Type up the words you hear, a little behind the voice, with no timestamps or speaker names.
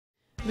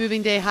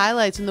Moving day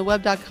highlights from the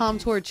Web.com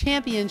Tour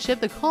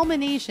Championship, the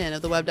culmination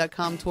of the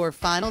Web.com Tour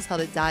Finals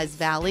held at Dyes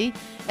Valley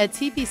at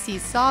TPC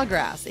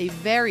Sawgrass, a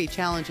very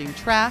challenging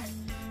track.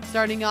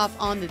 Starting off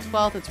on the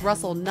 12th, it's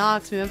Russell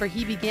Knox. Remember,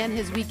 he began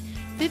his week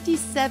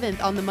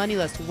 57th on the money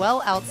list,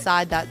 well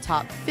outside that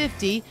top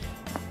 50.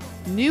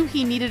 Knew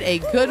he needed a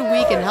good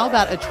week, and how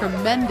about a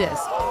tremendous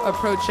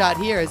approach shot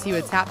here as he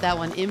would tap that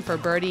one in for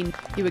birdie.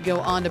 He would go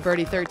on to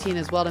birdie 13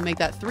 as well to make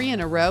that 3 in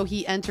a row.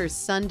 He enters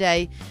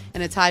Sunday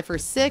in a tie for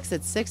 6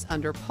 at 6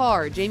 under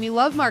par. Jamie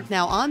Lovemark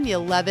now on the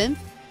 11th.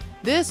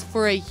 This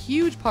for a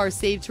huge par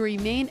save to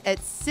remain at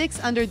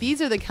 6 under.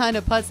 These are the kind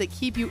of putts that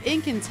keep you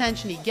in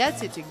contention. He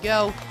gets it to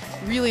go.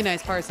 Really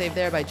nice par save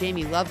there by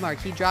Jamie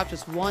Lovemark. He dropped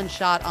just one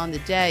shot on the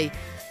day.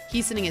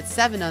 He's sitting at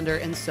 7 under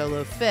and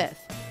solo 5th.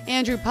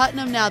 Andrew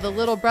Putnam, now the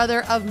little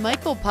brother of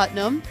Michael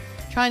Putnam,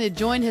 trying to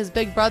join his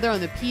big brother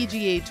on the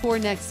PGA Tour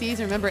next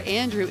season. Remember,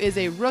 Andrew is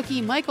a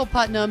rookie. Michael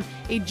Putnam,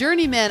 a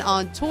journeyman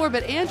on tour,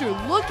 but Andrew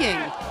looking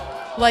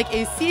like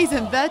a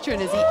seasoned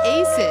veteran as he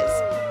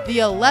aces the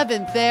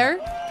 11th there,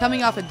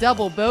 coming off a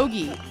double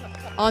bogey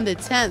on the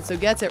 10th, so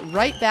gets it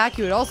right back.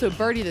 He would also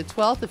birdie the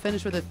 12th to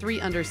finish with a 3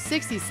 under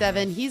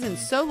 67. He's in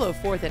solo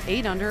 4th at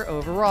 8 under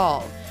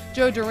overall.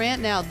 Joe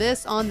Durant now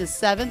this on the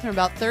 7th from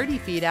about 30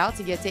 feet out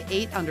to get to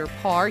 8 under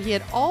par. He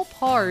had all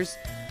pars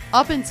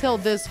up until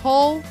this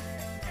hole.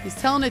 He's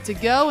telling it to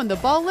go, and the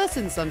ball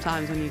listens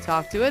sometimes when you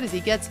talk to it as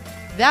he gets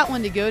that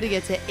one to go to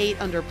get to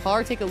 8 under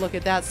par. Take a look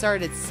at that.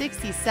 Started at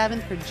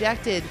 67th,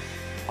 projected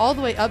all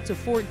the way up to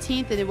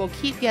 14th, and it will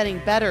keep getting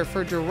better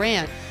for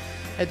Durant.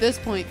 At this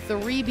point,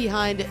 3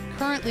 behind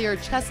currently are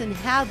Chesson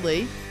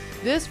Hadley.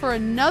 This for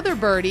another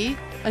birdie,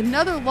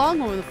 another long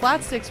one with the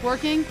flat sticks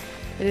working.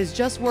 It is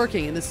just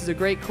working, and this is a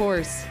great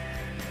course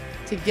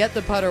to get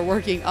the putter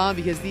working on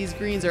because these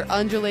greens are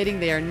undulating.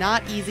 They are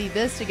not easy.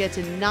 This to get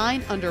to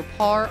 9 under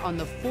par on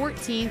the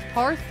 14th,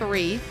 par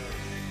 3.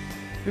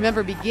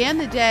 Remember, began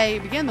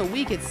the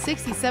week at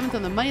 67th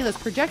on the money list,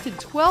 projected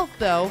 12th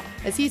though,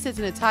 as he sits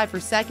in a tie for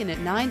 2nd at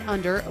 9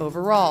 under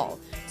overall.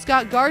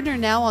 Scott Gardner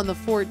now on the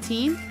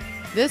 14th.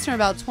 This from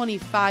about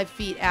 25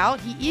 feet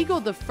out. He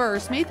eagled the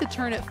first, made the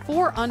turn at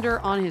 4 under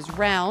on his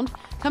round,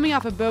 coming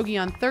off a bogey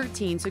on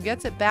 13, so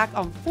gets it back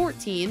on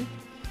 14.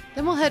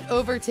 Then we'll head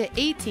over to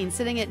 18,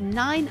 sitting at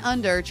 9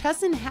 under.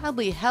 Chesson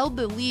Hadley held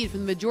the lead for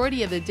the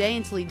majority of the day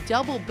until he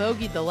double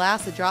bogeyed the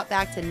last to drop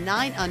back to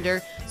 9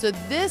 under. So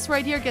this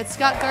right here gets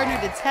Scott Gardner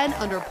to 10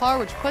 under par,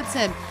 which puts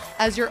him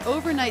as your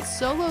overnight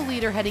solo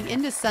leader heading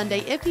into Sunday.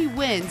 If he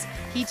wins,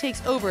 he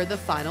takes over the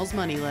finals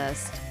money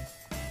list.